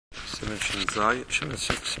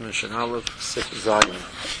Siman Shin Aleph, Sif Zayin.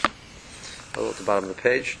 At the bottom of the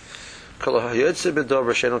page.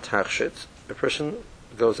 A person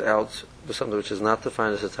goes out with something which is not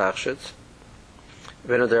defined as a tachshit,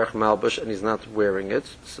 and he's not wearing it,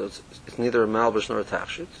 so it's neither a malbush nor a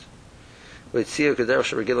tachshit.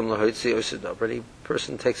 Any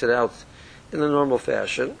person takes it out in the normal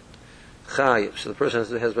fashion. So the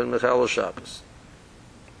person has been mechal Shabbos,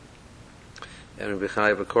 and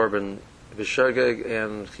b'chayiv a korban b'shogeg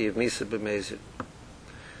and chiyav misa b'mezid.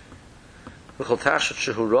 V'chol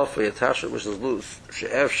tachshit shehu rafei, a tachshit which is loose,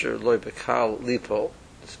 she'efsher loy b'kal lipo,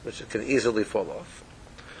 which can easily fall off.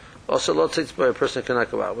 Also, lo tzitz by a person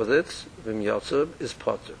cannot go out with it. V'im yotzeb is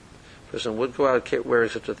potter. A person would go out wearing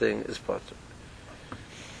such a thing is potter.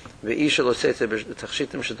 V'isha lo tzitz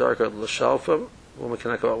b'tachshitim shedarka l'shalfam. Woman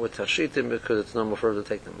cannot go out with tachshitim because it's normal for her to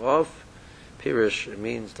take them off. Pirish, it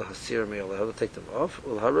means the hasir may allow her to take them off.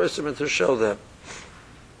 Well, harosim and to show them.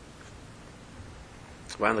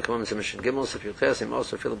 Why in the commandments of Mishnah Gimel, if you test him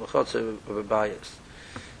also feel b'chotzer of a bias.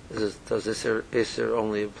 Does this Isser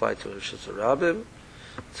only apply to a Shitzer Rabim,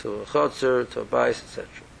 to a Chotzer, to a bias, etc.?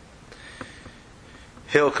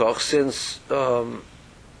 Hilkoch, since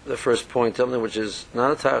the first point, something which is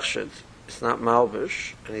not a tachshit, it's not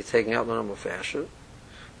malbish, and he's taking out the normal fashion.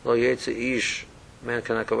 Lo yetze ish, man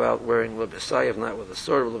cannot go out wearing lebesayev, not with a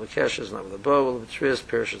sword, lebekeshes, not with a bow, lebetris,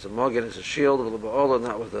 pirish is a mogen, is a shield, lebeola,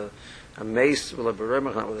 not with a mace,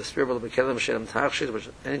 leberemach, not with a spear, lebekelim shem tachshit, which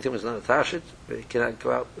anything is not a tachshit, but he cannot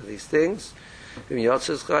go out with these things. If he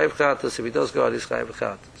does go out, he's chayiv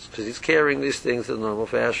chatas, because he's carrying these things in the normal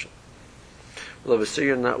fashion.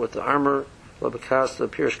 Lebesir, not with the armor, lebekasta,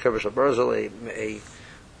 pirish kavers abarzel, a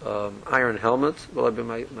iron helmet,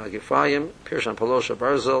 magifayim, pirshan palosha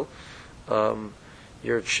barzel,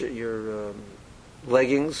 your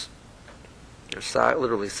leggings, your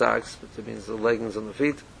literally socks, but it means the leggings on the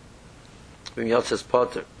feet. V'miyot says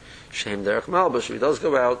potter, shem derech malbush. If he does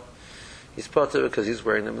go out, he's potter because he's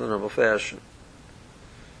wearing them in the normal fashion.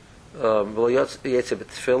 V'yot yetze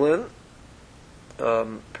b'tefillin,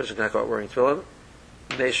 person cannot go out wearing tefillin.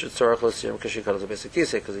 They should because she comes to basic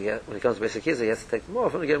kisa, because when he comes to basic kisa, he has to take them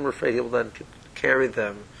off, and again, we're afraid he will then carry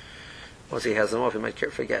them. Once he has them off, he might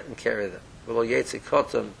forget and carry them.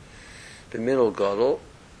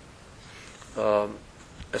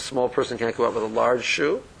 A small person can't go out with a large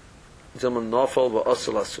shoe,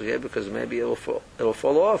 because maybe it'll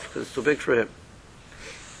fall off, because it's too big for him.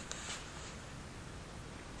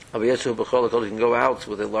 He can go out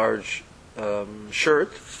with a large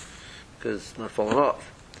shirt, because it's not falling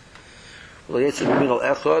off.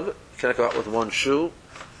 Cannot go out with one shoe,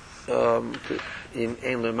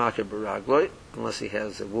 unless he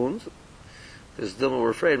has a wound. Because Dilma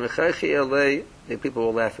were afraid, the people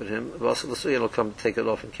will laugh at him. He'll come to take it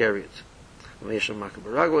off and carry it. So then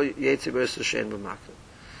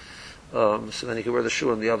he can wear the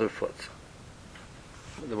shoe on the other foot.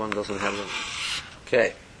 The one doesn't have them.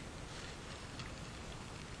 Okay.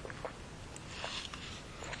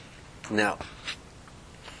 Now,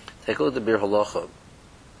 take a look at the Bir Halacha,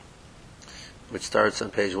 which starts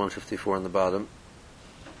on page 154 on the bottom.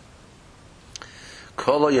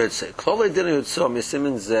 Who's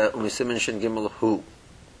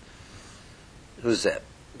that?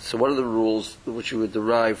 So what are the rules which you would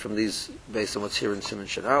derive from these based on what's here in Siman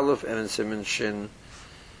Shin Aleph and in Siman Shin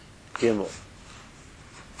Gimel?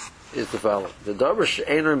 Is the following. The davar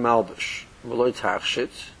she'eino malbush, v'lo tachshit,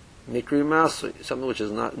 mikri masui, something which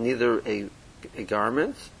is not neither a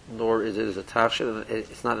garment, nor is it a tachshit,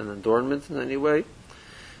 it's not an adornment in any way.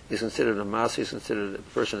 He's considered a masui, he's considered a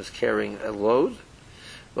person is carrying a load.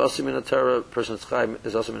 Also in a Torah, a person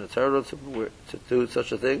is also in a Torah to do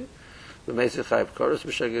such a thing. The Meisei Chayiv Koros,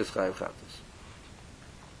 B'Shegeg is Chayiv Chatas.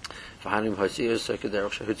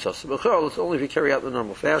 It's only if you carry out the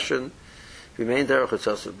normal fashion. If you remain derech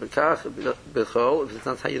hitzosah b'chol, if it's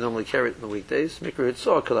not how you normally carry it in the weekdays, mikra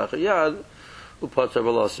hitzor kalach hayad, upater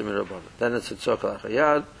b'losim irabbanan. Then it's hitzor kalach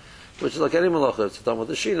hayad, which is like any malacha. It's done with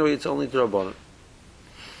the shinui. It's only d'rabbanan.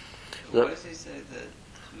 Why does he say that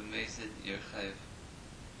who makes it your chayiv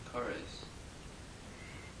koros?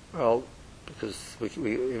 Well, because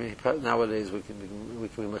nowadays we can be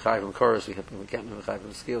mechayiv in koros. We can't be mechayiv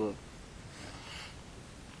in skila.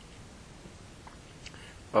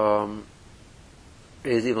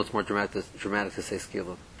 It is even more dramatic to say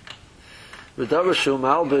skila. V'davar shu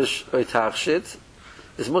malbish or tachshit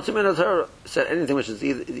is mutar min haTorah. Said anything which is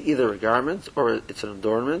either a garment or it's an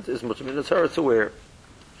adornment is mutar min haTorah to wear.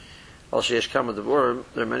 Al sheyesh kama devorim,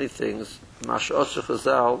 there are many things. Mash osur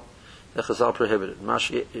chazal, the chazal prohibited.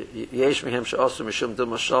 Mash yesh mehem she'osur mishum dil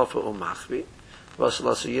mashalfa u'machvi.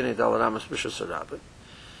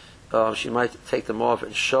 She might take them off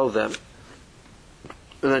and show them,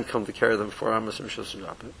 and then come to carry them for Amos and Rishos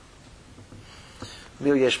Rabbi.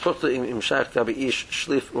 In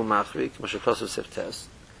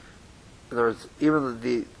other words, even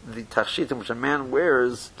the tachshitim which a man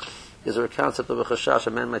wears is a concept of a chashash. A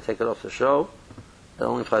man might take it off to show. That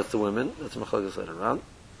only applies to women. That's machlokes later on.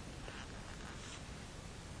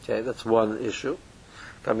 Okay, that's one issue.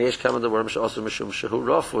 There's certain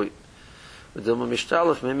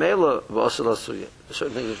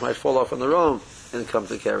things which might fall off on their own and come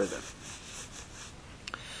to carry them.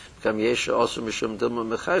 There's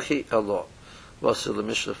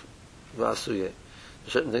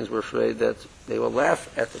certain things we're afraid that they will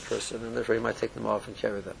laugh at the person, and therefore you might take them off and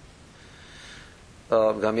carry them.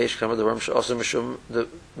 The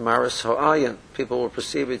maris ha'ayin, people will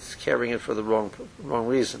perceive it's carrying it for the wrong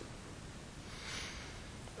reason.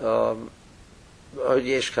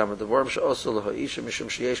 Yesh kama the worm also lahaisha mishum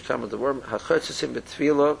sheyesh kama the worm hachotzisim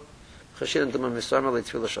betfila chashirin dama misama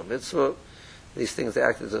leitfila shal mitzvah. These things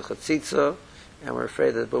act as a chatzitza, and we're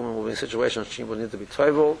afraid that the woman will be in situations she will need to be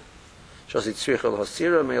toivel. She'll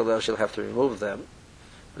have to remove them.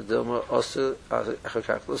 And then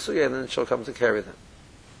she'll come to carry them.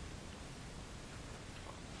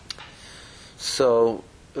 So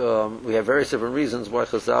we have various different reasons why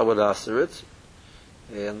Chazal would answer it.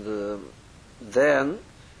 And then,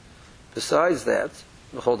 besides that,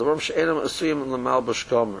 certain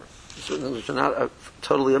things which are not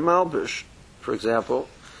totally a malbush. For example,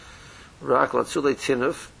 rak latzulei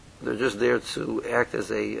tinuf, they're just there to act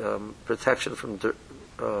as a protection from,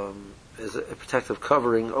 as a protective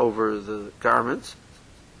covering over the garments.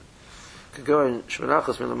 So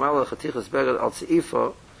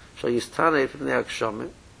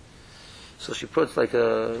she puts like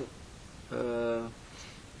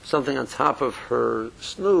something on top of her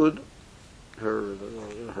snood,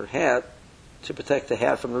 her hat, to protect the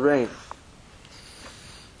hat from the rain.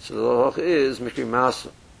 So the halacha is mikri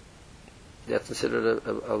masa. That's considered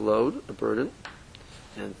a load, a burden.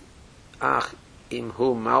 And imhu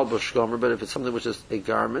malbush gomer, but if it's something which is a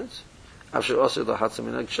garment, after also the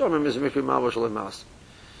hatzamin agshamim is mikri malbush lemas.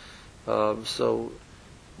 So,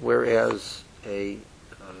 whereas a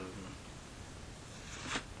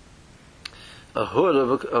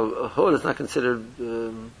hood is not considered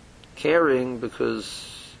carrying because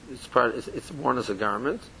it's worn as a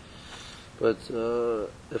garment, but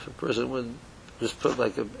if a person would just put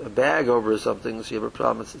like a bag over or something, so you have a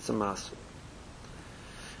problem, it's a master.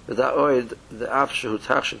 But that oid, the afshu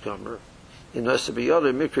tachshit gomer, in us to be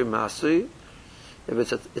other mikri masri, if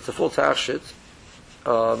it's a full tachshit,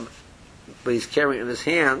 but he's carrying it in his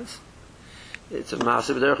hands, it's a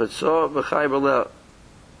massive derech. So b'chai b'leh,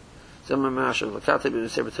 zema mashav l'katei b'in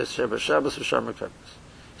sefer tosef Shabbos v'shar merkabos.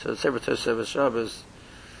 So the sefer tosef Shabbos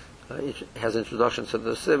has introduction to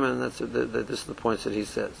the siman. This is the points that he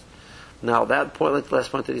says. Now that point, like the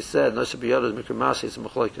last point that he said, no sebiyot is mikri masi, it's a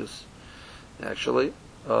machlokes. Actually,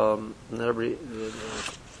 oh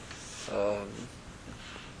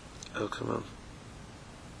come on,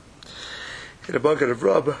 in a bucket of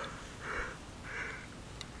rub.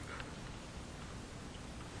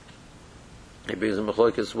 Maybe it's a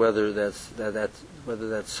machlokes whether that's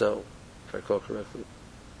so, if I recall correctly.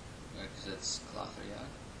 Because it's cloth or yak?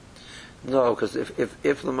 No, because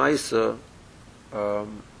if Lamaisa,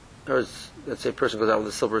 let's say a person goes out with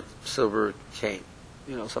a silver cane,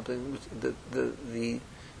 something which the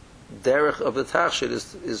derech of the tachshit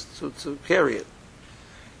is to carry it.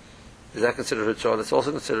 Is that considered a child? It's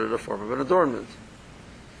also considered a form of an adornment.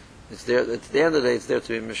 It's there at the end of the day. It's there to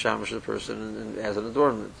be mishamish the person and as an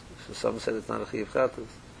adornment. So some said it's not a chiyuv chatas.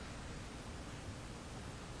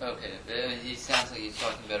 Okay, but he sounds like he's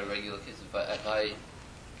talking about a regular case. If I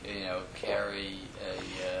carry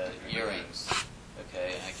earrings,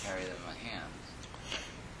 okay, and I carry them in my hands.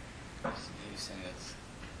 He's saying that's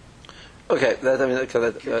okay.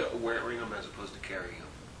 Wearing them as opposed to carrying them.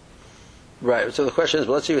 Right. So the question is,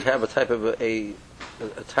 well, let's say you have a type of a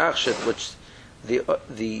tachshit, which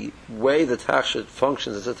the way the tachshit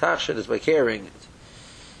functions as a tachshit is by carrying it.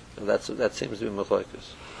 And that seems to be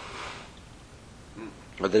machlokes.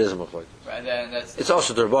 But there is a machlokes. Right, it's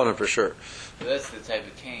also derbanan for sure. But that's the type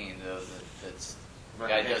of cane, though, that's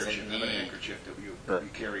right, guy doesn't need. Not a handkerchief that you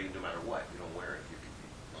carry no matter what. You don't wear it. You can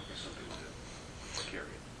something to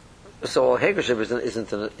carry it. So a handkerchief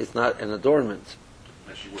it's not an adornment.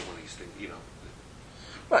 Unless you wear one of these things,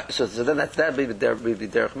 Right. So then that'd be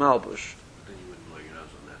derech malbush. But then you wouldn't blow your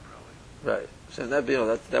nose on that, probably. Right. So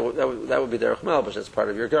that would be derech malbush. That's part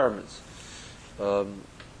of your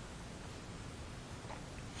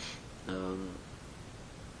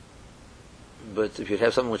but if you'd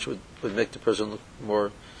have something which would make the person look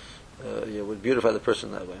more, would beautify the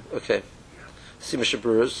person that way. Okay. Siman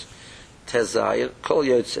Shabbos, Tezayin, Kol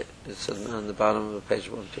Yotze. It's on the bottom of page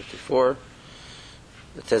 154.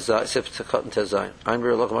 The Tezayin, Sif Tzakot and Tezayin. I'm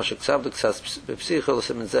brurah loch mashik tzavdik tzas b'psichol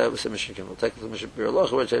siman zeh v'siman shekim. We'll take the brurah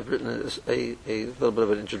loch, which I've written a little bit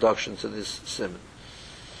of an introduction to this siman.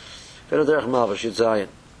 V'eno derech malbish, Yudzayin.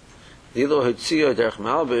 V'ilo hitzio derech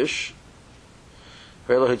malbish,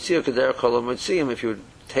 v'elo hitzio k'derech kol ha'motziyim. If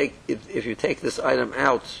you take this item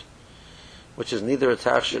out, which is neither a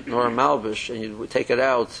tachshit nor a malbish, and you take it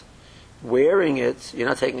out wearing it, you're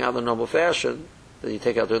not taking out in the normal fashion that you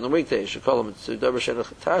take out during the weekdays. You call them something which is not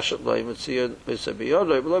a tachshit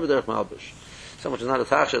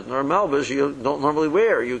nor a malbish, you don't normally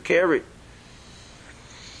wear, you carry.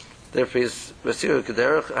 Therefore, you took it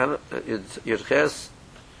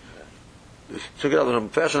out in a normal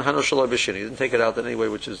fashion. You didn't take it out in any way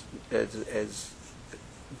which is as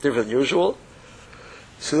different than usual.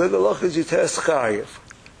 So then the loch is Yites Chayiv.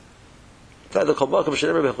 The Kolmakam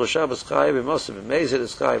Shenemer Bechol Shabbos Chayiv, it must have been Mezid,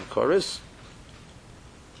 it's Chayiv Koris.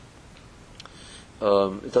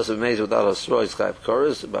 It doesn't be Mezid without Asura, it's Chayiv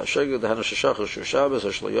Koris. Ba'ashegah, the Hanu Sheshach, Shur Shabbos,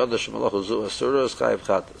 or Shlo Yoda, Shemaloch Zu Asura, it's Chayiv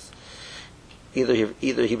Chatas. Either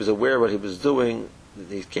he was aware of what he was doing,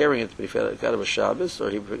 that he's carrying it, but he forgot it was Shabbos,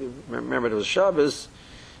 or he remembered it was Shabbos,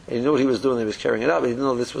 and he knew what he was doing, he was carrying it out, but he didn't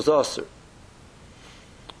know this was Asur.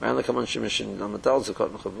 What is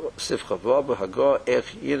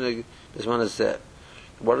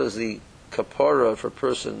the kapara for a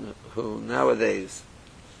person who nowadays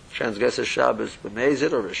transgresses Shabbos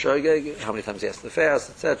b'mezid or b'shogeg? How many times he has to fast,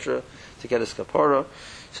 etc., to get his kapara?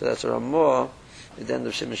 So that's a Ramah at the end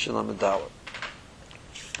of Siman Shalom Adawa.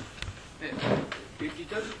 If he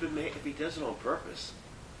does it on purpose,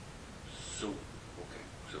 so we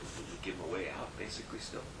give him a way out, basically,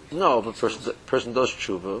 still. No, if the person does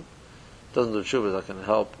tshuva, doesn't do tshuva, that can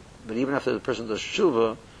help. But even after the person does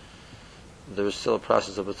tshuva, there is still a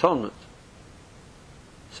process of atonement.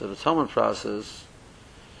 So the atonement process,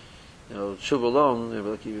 tshuva alone,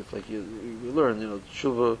 like you learn,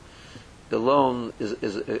 tshuva alone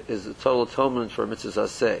is a total atonement for mitzvah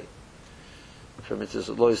aseh. For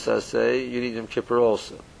mitzvah lo aseh, you need Yom Kippur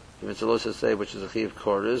also. For mitzvah lo aseh, which is a chiv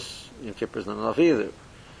koris, Yom Kippur is not enough either.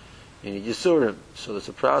 You need Yisurim. So there's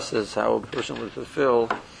a process how a person would fulfill,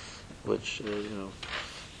 which,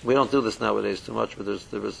 we don't do this nowadays too much, but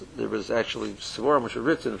there was actually Svarim which were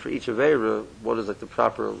written for each Aveira, what is like the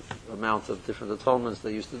proper amount of different atonements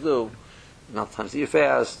they used to do, amount of times that you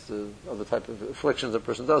fast, other type of afflictions a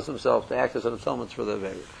person does himself to act as an atonement for the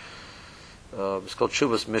Aveira. It's called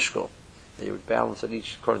Shuvas Mishkal. You would balance it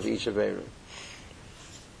according to each Aveira.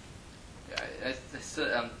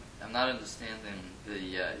 I'm not understanding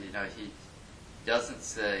he doesn't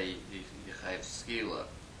say you have skila,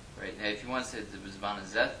 right? Now, if you want to say the Bizman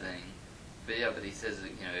Zet thing, but he says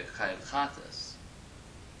you chayav chatas,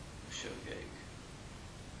 shogeg.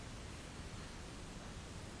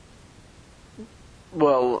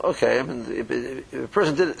 Well, okay. I mean,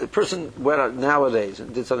 if a person went out nowadays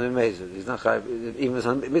and did something amazing, he's not chayav. Even if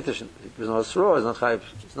it's mitish, if it's not asura, he's not chayav.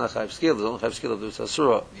 It's not chayav skila. There's only chayav skila to do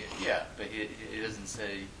asura. Yeah, but he doesn't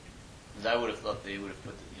say. I would have thought they would have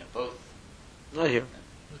put both. Not here.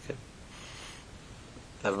 Okay.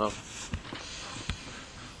 I don't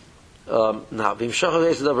know. Now, if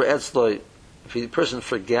the person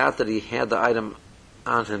forgot that he had the item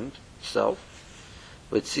on himself,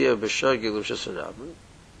 and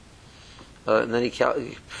then he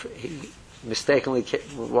mistakenly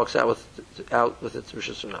walks out with it to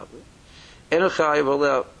Rishus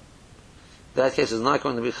Hashanah. That case is not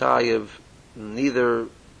going to be chayiv neither.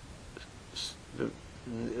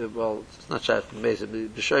 Well, it's not shaykh from Mezid.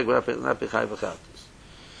 B'shogeg will not be chayiv v'chatas.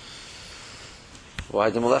 Why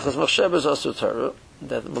the malachas machsheba is also Torah?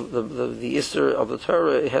 That the Easter of the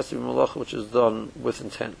Torah, it has to be malacha which is done with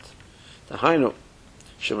intent. The hainu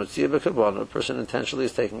shematzia b'kavana, a person intentionally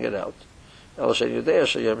is taking it out. El shein yudei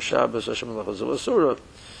sheyem Shabbos or shemalacha zu asura,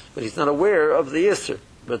 but he's not aware of the Easter.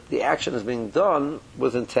 But the action is being done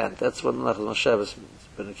with intent. That's what malachas machsheba means.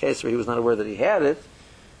 But in a case where he was not aware that he had it,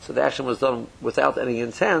 so the action was done without any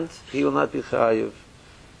intent, he will not be chayiv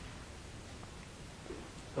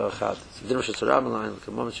chatas.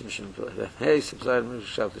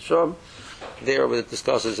 There where it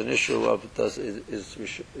discusses an issue of is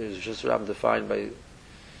Rishus Hashanah defined by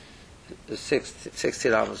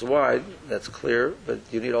 16 amos wide, that's clear, but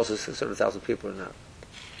you need also 600,000 people in that.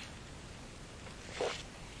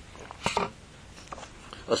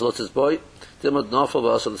 Also, what's his boy? Dimad Nafal,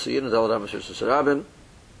 also the Siyin, and Daladam Rishus Hashanah.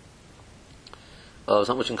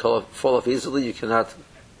 Something which can fall off easily, you cannot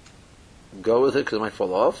go with it because it might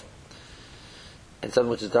fall off. And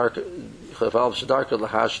something which is darker,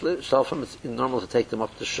 seifim, it's normal to take them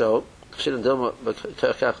up to show. And again,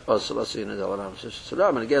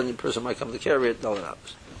 the person might come to carry it.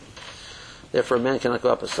 Therefore, a man cannot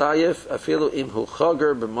go up a sayif, afilu im hu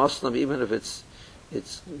chager b'moslam, even if it's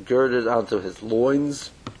girded onto his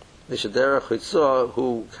loins. Mishadera chitzah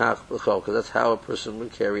hu kach b'chol, because that's how a person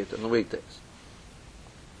would carry it on the weekdays.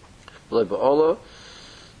 Lo ba'olah,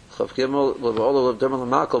 chav gimel, lo ba'olah, lo b'dermal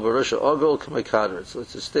l'makol, b'risha ogol, k'may kadr. So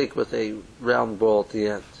it's a stick with a round ball at the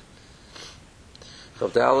end.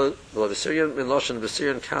 Chav dalet, lo b'sirian, min loshen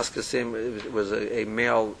b'sirian kaskasim, it was a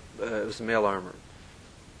male armor.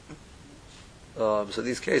 So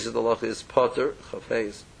these cases, the law is potter,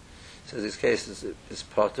 chafez. So these cases is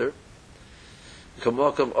potter.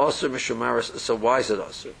 Kamakam also mishumaris. So why is it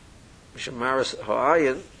also mishumaris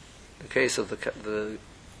ha'ayin? The case of the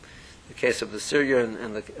case of the Syrian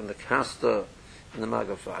and the Kasta and the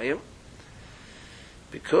Magafayim,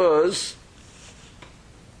 because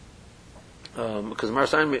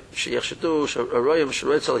Marasayin sheyachshedu sharoyim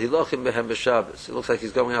shroitzel hilachim behem b'Shabbos. It looks like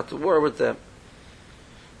he's going out to war with them.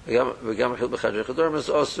 V'gam achil b'chadrei chadorm is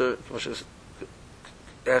also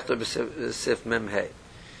after b'sif mem hey.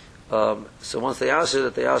 So once they answer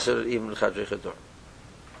that, they answer even chadrei chadorm.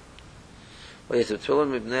 Well, yes, with tefillin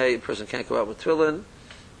mibnei, a person can't go out with tefillin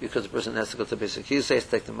because the person has to go to basic. He says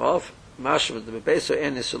take them off. Mashav with the bebeso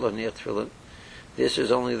and yisulah near tefillin. The issue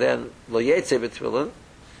is only then lo yetze b'tefillin,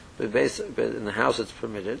 but in the house it's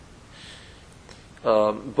permitted.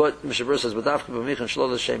 But Mishabur says b'dafka b'michan shlo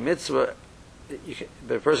l'shem mitzvah.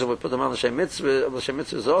 The person would put them on the Shem Mitzvah. The Shem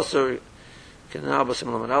Mitzvah is also Canal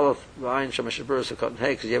B'Sim Laman Aleph V'ayin Shem Mishabur is a cotton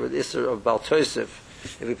hay because you have an Isser of Bal Tosef.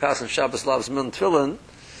 If he passes on Shabbos Lav's Min Tefillin,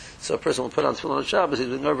 so a person will put on Tefillin on Shabbos. He's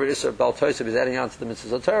doing over Isser of Bal Tosef. He's adding on to the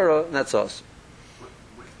Mitzvah of Torah, and that's us.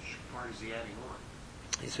 Which part is he adding on?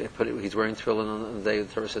 He's wearing Tefillin on the day the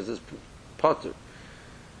Torah says this potter.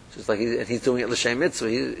 So it's like he's doing it l'Shem Mitzvah.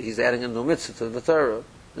 He's adding a new Mitzvah to the Torah.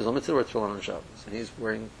 There's no mitzvah to wear tefillin on Shabbos, and he's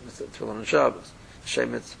wearing tefillin on Shabbos.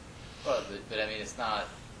 Shem mitzvah. Well, but I mean, it's not.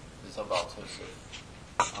 There's no baal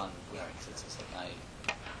tosef on wearing tzitzis at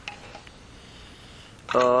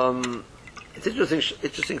night. It's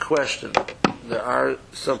interesting question. There are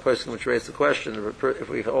some places which raise the question if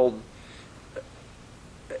we hold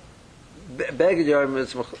Beged Yom.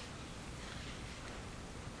 There's a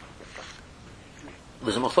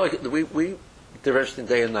machlokes. We differentiate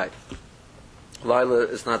day and night. Laila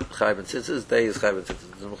is not chayv and tzitzis, day is chayv and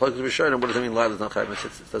tzitzis. The machlokes we show, what does it mean Laila is not chayv and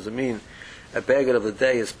tzitzis? Does it mean a beged of the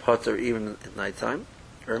day is potter even at nighttime?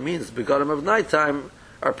 Or it means begodim of nighttime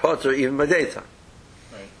are potter even by daytime?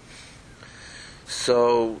 Right.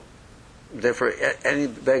 So, therefore, any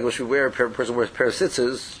beged which we wear, a person wears a pair of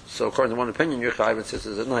tzitzis, so according to one opinion, you're chayv and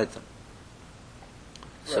tzitzis at nighttime.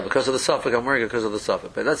 So Right. because of the suffix, I'm wearing it because of the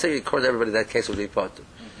suffix. But let's say according to everybody, that case would be potter.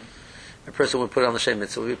 Mm-hmm. A person would put it on the shem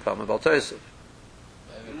mitzvah, would be problem about tosef.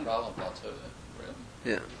 No problem about tosef, really.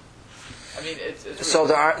 Yeah. I mean, it's So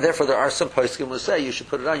there are some poskim who say you should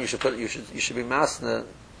put it on. You should be masna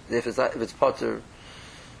if it's potter.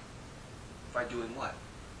 By doing what?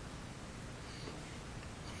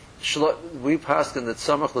 We paskin that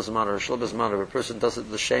samach l'zman or shlub l'zman, if a person does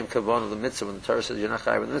it the shame kavan of the mitzvah when the Torah says you're not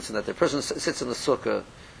chayav in the mitzvah, that the person sits in the sukkah.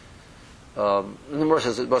 In the Morse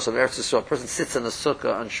says it most of Eretz Yisrael, a person sits in the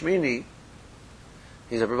sukkah on Shmini,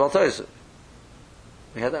 he's a B'al Tosef.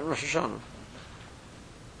 We had that in Rosh Hashanah.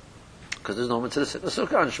 Because there's no mitzvah to sit in the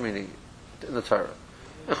sukkah on Shmini in the Torah.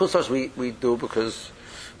 And Chusars we do because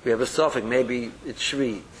we have a suffix, maybe it's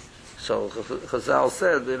Shvi. So Chazal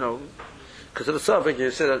said, because of the suffix,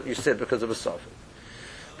 you sit because of a suffix.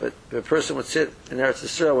 But the person would sit in Eretz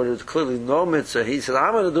Yisrael where there's clearly no mitzvah. He said,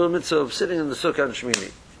 I'm going to do a mitzvah of sitting in the sukkah on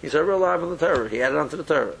Shmini. He said, we're alive in the Torah. He added on to the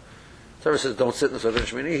Torah. The Torah says, don't sit in the sukkah on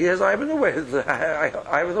Shmini. He has, I have no way to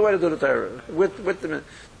do the Torah with them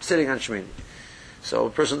sitting on Shmini. So a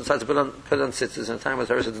person decides to put on tzitzis in a time when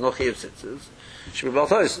the Torah says there's no chiyuv tzitzis. It should be B'al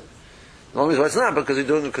Tosef. The only reason why it's not because you're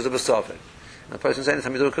doing it because of a suffix. And the person saying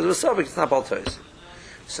anytime you do it because of a suffix, it's not B'al Tosef.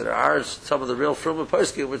 So there are some of the real fruma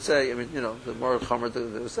poskim would say, the more chomer they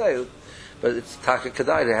would say, but it's taka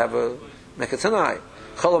kadai to have a mekatanai,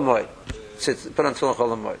 cholamoid, put on tefillin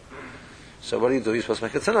cholamoid. So what do? You're supposed to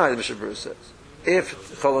make a tanai, the Mishabur says.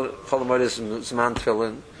 If cholamoid is zman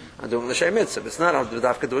tefillin, I'm doing l'shem mitzvah. It's not, I'm doing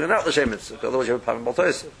it out l'shem mitzvah. Otherwise you have a problem B'al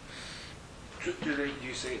Tosef. Do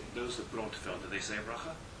you say those that put on tefillin? Do they say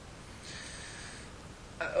bracha?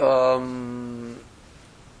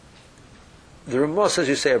 The Ramah says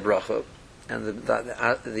you say a bracha, and the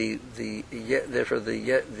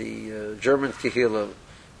German Kehillah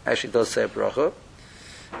actually does say a bracha,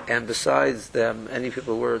 And besides them, any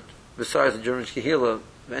people who wear, besides the German Kehila,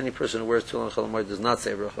 any person who wears tefillin Chol Hamoed does not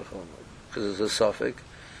say bracha Chol Hamoed because it's a suffix.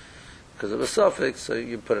 Because of a suffix, so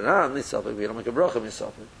you put it on the suffix, but you don't make a bracha on the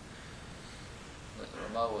suffix. But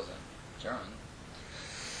Ramah wasn't German.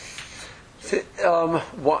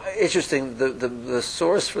 Interesting. The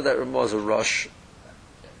source for that Ramah is a Rush,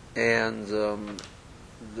 and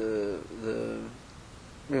the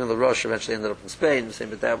Rush eventually ended up in Spain.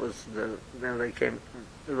 But that was then they came.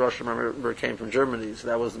 The Rush, remember, came from Germany, so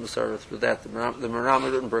that was the Masorah through that. The Maram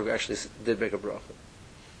of Rutenberg actually did make a bracha.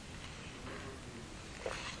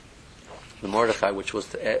 The Mordechai, which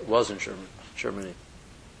was in Germany.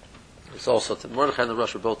 It's also the Mordechai and the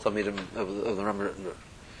Rush were both Talmidim of the Ram Rutenberg.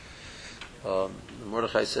 The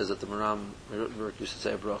Mordechai says that the Maram Rutenberg used to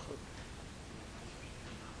say a bracha.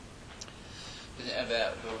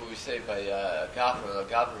 About what we say by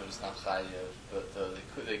Gavra is not chayav, but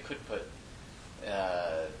they could put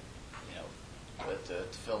put the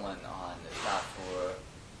tefillin on. It's not for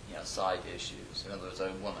side issues. In other words,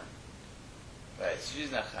 a woman, right? So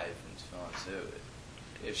she's not chayav from tefillin. So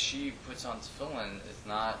if she puts on tefillin, it's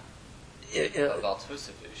not a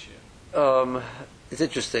Baltusif issue. It's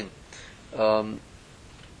interesting. Animal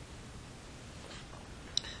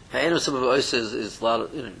sabbav is a lot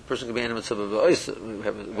of, a person can be animal sabbav. We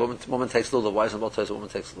have a woman takes lulav. Why isn't a woman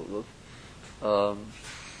takes lulav?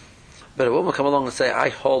 But a woman come along and say, I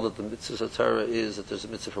hold that the mitzvah of Torah is that there's a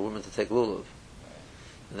mitzvah for women to take lulav,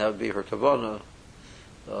 and that would be her kavanah.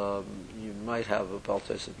 You might have a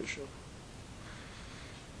baltosif issue.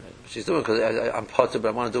 Right? She's doing because I'm potter, but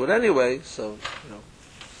I want to do it anyway. So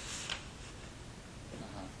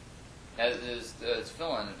As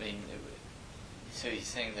tefillin, I mean, so he's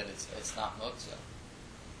saying that it's not muktzah.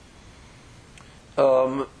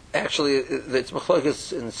 Actually, it's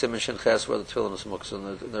machlokes in siman shen ches where the tefillin is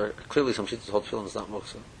muktzah. There are clearly some sheets that hold tefillin is not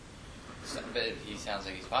muktzah. But he sounds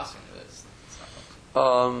like he's passing to this. It's not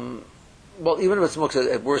muktzah. Well, even if it's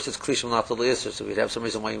muktzah, at worst it's klishim not to liaser. So we'd have some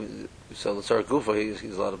reason why. So the tzarek gufa,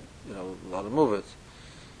 he's allowed to move it.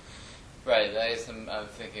 Right. I guess I'm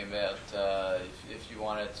thinking about if you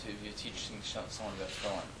wanted to, if you're teaching someone about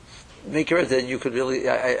tefillin. Make it then you could really.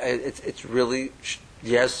 It's really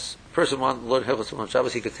yes. Person want to learn Hilchos on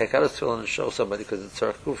Shabbos, he could take out his tefillin and show somebody because it's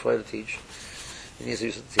tzarech gufa to teach. He needs to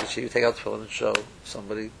use it to teach. You take out tefillin and show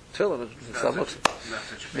somebody tefillin. It's not muktzah.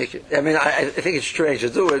 Make it. I mean, I think it's strange to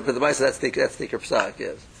do it, but the Ma'aseh that's thicker psak.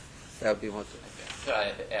 Yes, that would be one thing. Okay. So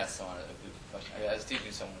I asked someone a good question. I was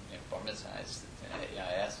teaching someone bar mitzvah. I asked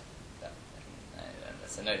them. I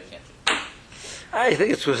said, no, you can't do it. I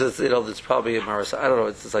think it's it's probably a maris. I don't know.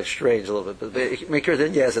 It's like strange a little bit, but make sure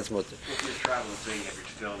then yes, it's mutter. If you're traveling, say you have your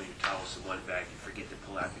tefillin and your towels in one bag, you forget to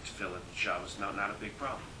pull out your tefillin and Shabbos. Not a big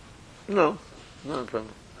problem. No, not a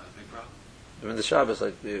problem. Not a big problem. I mean, the Shabbos,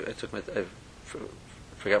 I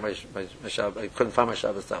forgot my Shabbos. I couldn't find my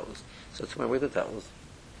Shabbos towels, so I took my winter towels.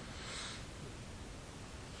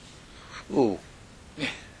 Ooh,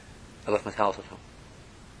 I left my towels at home.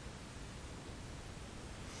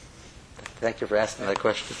 Thank you for asking that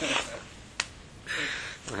question.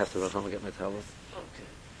 I have to run home and get my towels. Okay.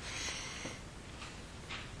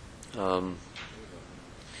 Now,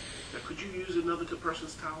 could you use another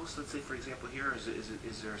person's towels? Let's say, for example, here, is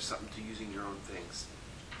there something to using your own things?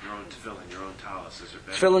 Your own tefillin, your own towels? Is there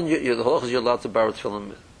better? Tefillin, the halach is you're allowed to borrow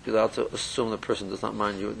tefillin. You're allowed to assume the person does not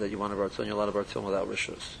mind you that you want to borrow tefillin. You're allowed to borrow tefillin without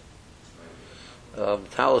rishus.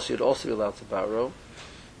 Towels you'd also be allowed to borrow.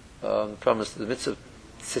 The problem is the mitzvah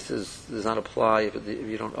does not apply if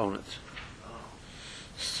you don't own it.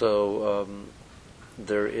 So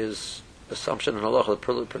there is assumption in halacha that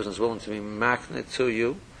the person is willing to be makneh to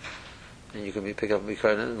you, and you can be pick up and be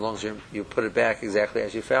kind as long as you put it back exactly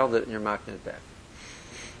as you found it and you're makneh it back.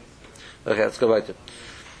 Okay, let's go back to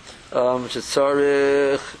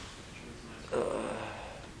Shetzarich.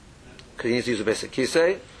 He needs to use a basic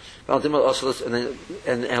kisei, and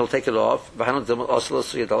he'll take it off.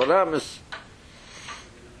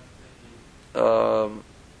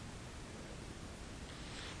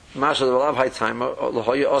 Masha the Lav High Time,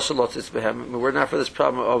 we're not for this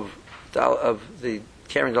problem of the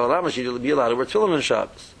carrying the Lamas, you'd be allowed to wear tefillin on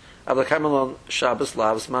Shabbos. Avlakaim Shabbos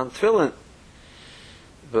Lavs Man tefillin.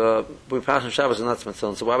 But we pass on Shabbos and not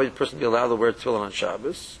tefillin. So why would a person be allowed to wear tefillin on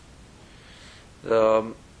Shabbos?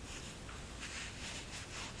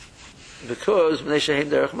 Because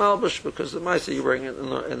because the Ma'aseh you're wearing it in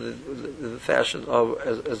the fashion of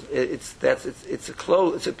as it's a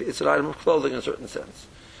clothes it's an item of clothing in a certain sense.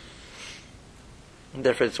 And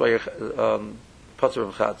therefore, it's why you're potter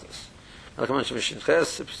of chatzos.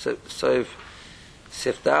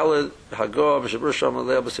 Sifdalid Hagor Mishabur Sham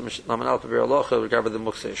Aleh Basim Lamanal Pabir Alocha regarding the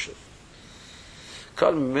Mukseshu.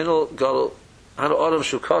 Kad Minal Gadol Hanu Adam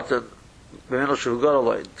Shukatan Minal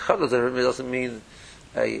Shugadolay. Chatan doesn't mean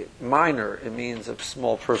a minor; it means a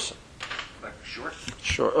small person. Like short?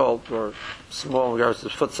 Short, or small in regards to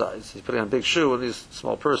foot size. He's putting on a big shoe, and he's a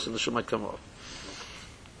small person. The shoe might come off.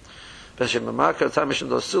 Once they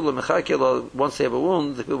have a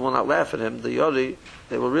wound, the people will not laugh at him. The yodi,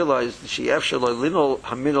 they will realize she afshaloi linol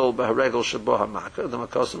haminol b'haregel shabo hamaka. The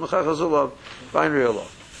makosim mechachazulav b'ayin.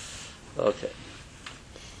 Okay.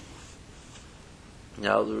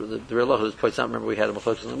 Now the real law points out. Remember, we had a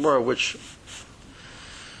machlokes in the Gemara, which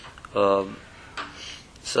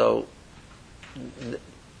so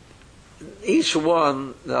each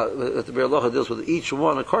one, the Be'er Locha deals with each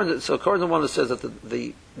one. According to one, it says that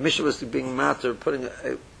the Mishnah was being matter, putting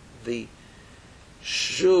the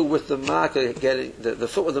shoe with the makkah getting the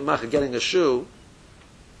foot with the makkah getting a shoe.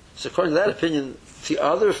 So according to that opinion, the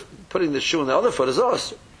other putting the shoe on the other foot is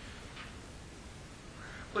also.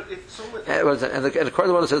 But if someone and according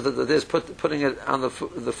to one, it says that there's putting it on the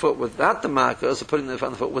foot without the makkah, so putting it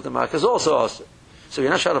on the foot with the makkah is also awesome. So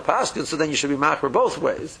you're not shot a paskin, so then you should be makar both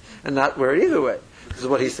ways, and not wear it either way. This is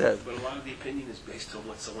what he said. But a lot of the opinion is based on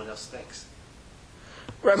what someone else thinks.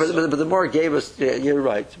 Right, but the Mar gave us, yeah, you're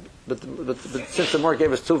right. But since the Mar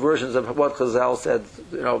gave us two versions of what Chazal said,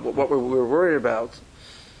 what we were worried about.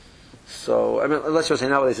 So, I mean, unless you're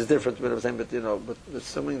saying nowadays it's different, but I'm saying, but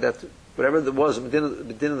assuming that whatever there was within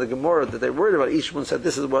the Gemara that they were worried about, each one said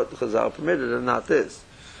this is what Chazal permitted and not this.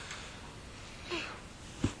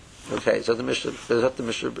 Okay, so the Mishnah, the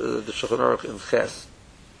Shulchan Aruch in Ches.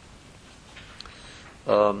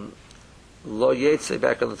 Lo yetze,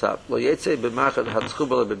 back on the top. Lo yetze b'machad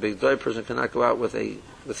hatzchubala b'bigdoi. A person cannot go out with a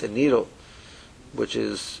needle, which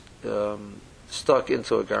is stuck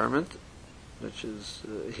into a garment, which is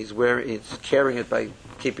he's carrying it by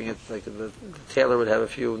keeping it like the tailor would have a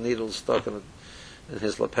few needles stuck in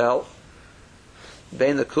his lapel.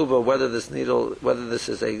 Bein the kuba, whether this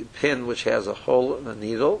is a pin which has a hole in the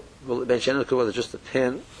needle. Bein she'en kuba, it's just a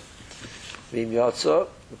pin. V'im yatsa,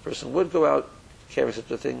 the person would go out carrying such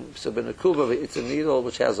a thing. So bein the kuba, it's a needle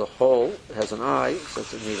which has a hole, it has an eye, so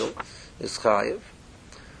it's a needle. Is chayiv.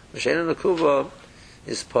 She'en kuba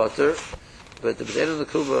is potter, but the bein the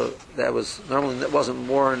kuba that wasn't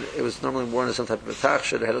worn. It was normally worn as some type of a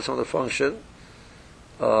taksha. It had some other function.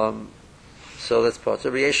 So that's part.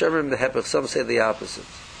 Some say the opposite.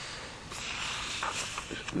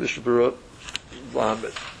 Brurah,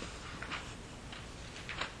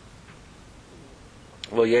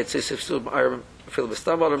 well, Yetzi Sifsum Iron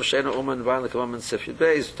Philibistam Shena Uman Van the Commandment Sifyud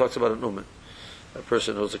Beis talks about an Uman, a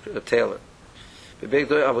person who's a tailor. A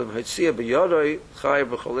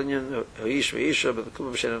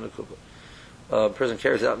person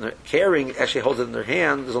carries it out in their carrying actually holds it in their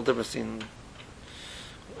hand. There's no difference between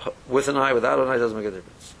with an eye, without an eye, doesn't make a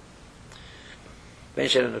difference. Ben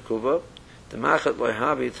Shen and Akuba, the Machat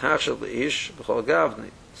Loihabi Tachshel Leish B'chol Gavni.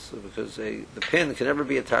 So because the pin can never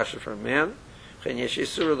be attached for a man, Chen Yesh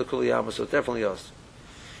Yisura the Kuliyama, so definitely us.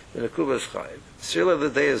 The Akuba is Chayiv. Sirla the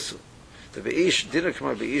day is the Beish didn't come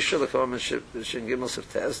out Beisha the Kaman Shin Gimel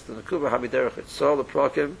Sif Test. The Akuba Habi Derech Itzal the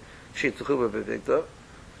Prokim Shit Akuba Bevigda.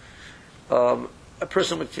 A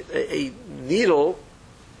person with a needle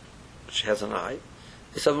which has an eye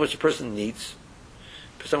is something which a person needs,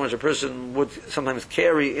 something which a person would sometimes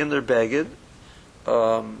carry in their baggage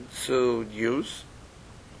to use.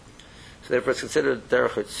 So therefore it's considered derech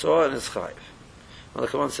hitzah and it's chayiv. Now the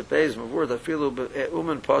Kavan Sepeis Mavur Dafilu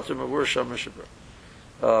Uman Pater Mavur Sham Mishabur.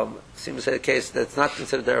 Seems to say a case that's not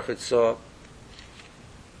considered derech hitzah.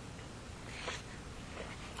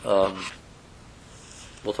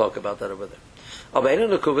 We'll talk about that over there. But it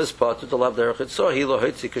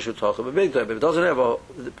doesn't have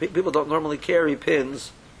people don't normally carry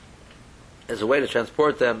pins as a way to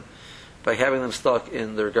transport them by having them stuck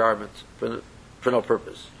in their garment for no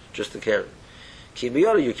purpose, just to carry.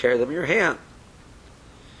 You carry them in your hand.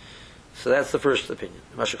 So that's the first opinion.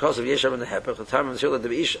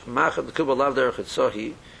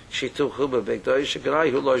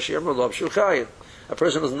 A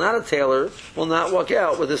person who's not a tailor will not walk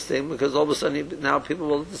out with this thing because all of a sudden now people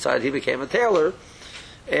will decide he became a tailor,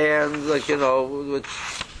 and he's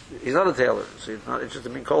not a tailor. So he's not interested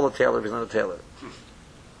in being called a tailor if he's not a tailor.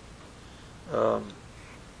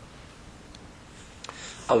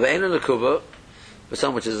 Avein and a kuba, but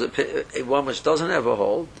some which is a one which doesn't have a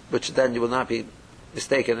hole, which then you will not be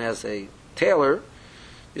mistaken as a tailor.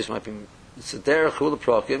 This might be it's a derech hula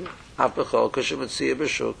prokim. Apachol kushem etziyah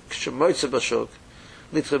b'shuk kushem moitze b'shuk.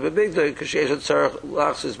 The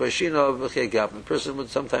person would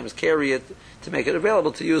sometimes carry it to make it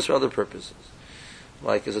available to use for other purposes,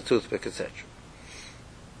 like as a toothpick, etc.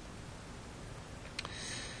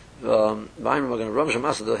 So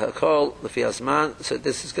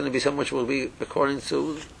this is going to be something which will be according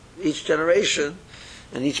to each generation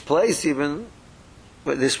and each place even,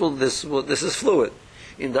 but this is fluid.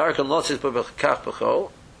 In dark and lots if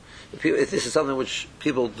this is something which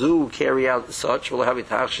people do carry out as such, will have it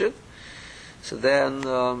tachshit. So then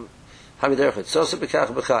have it derechit. Sosa bekach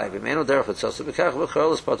b'chai. V'meinu derechit. Sosa bekach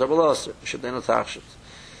b'chol is patar b'loser. Should they not tachshit?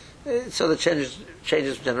 So the changes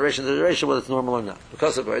from generation to generation whether it's normal or not.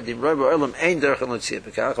 Because of the roibo elam ein derechit l'tziyah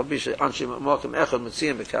bekach. Abisha anshim mokim echad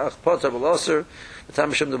mitziyah bekach. Patar b'loser.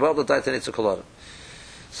 V'tam shem devav l'taytan itzukoladim.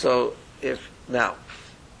 So if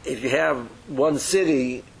you have one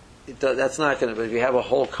city, that's not going to. But if you have a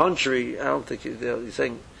whole country, I don't think you're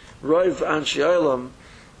saying Roiv Anshi Olam.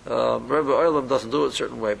 Roiv Olam doesn't do it a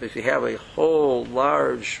certain way. But if you have a whole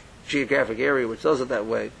large geographic area which does it that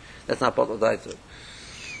way, that's not Batla Daita.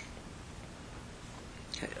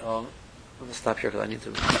 Okay, I'm going to stop here because I need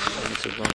to go.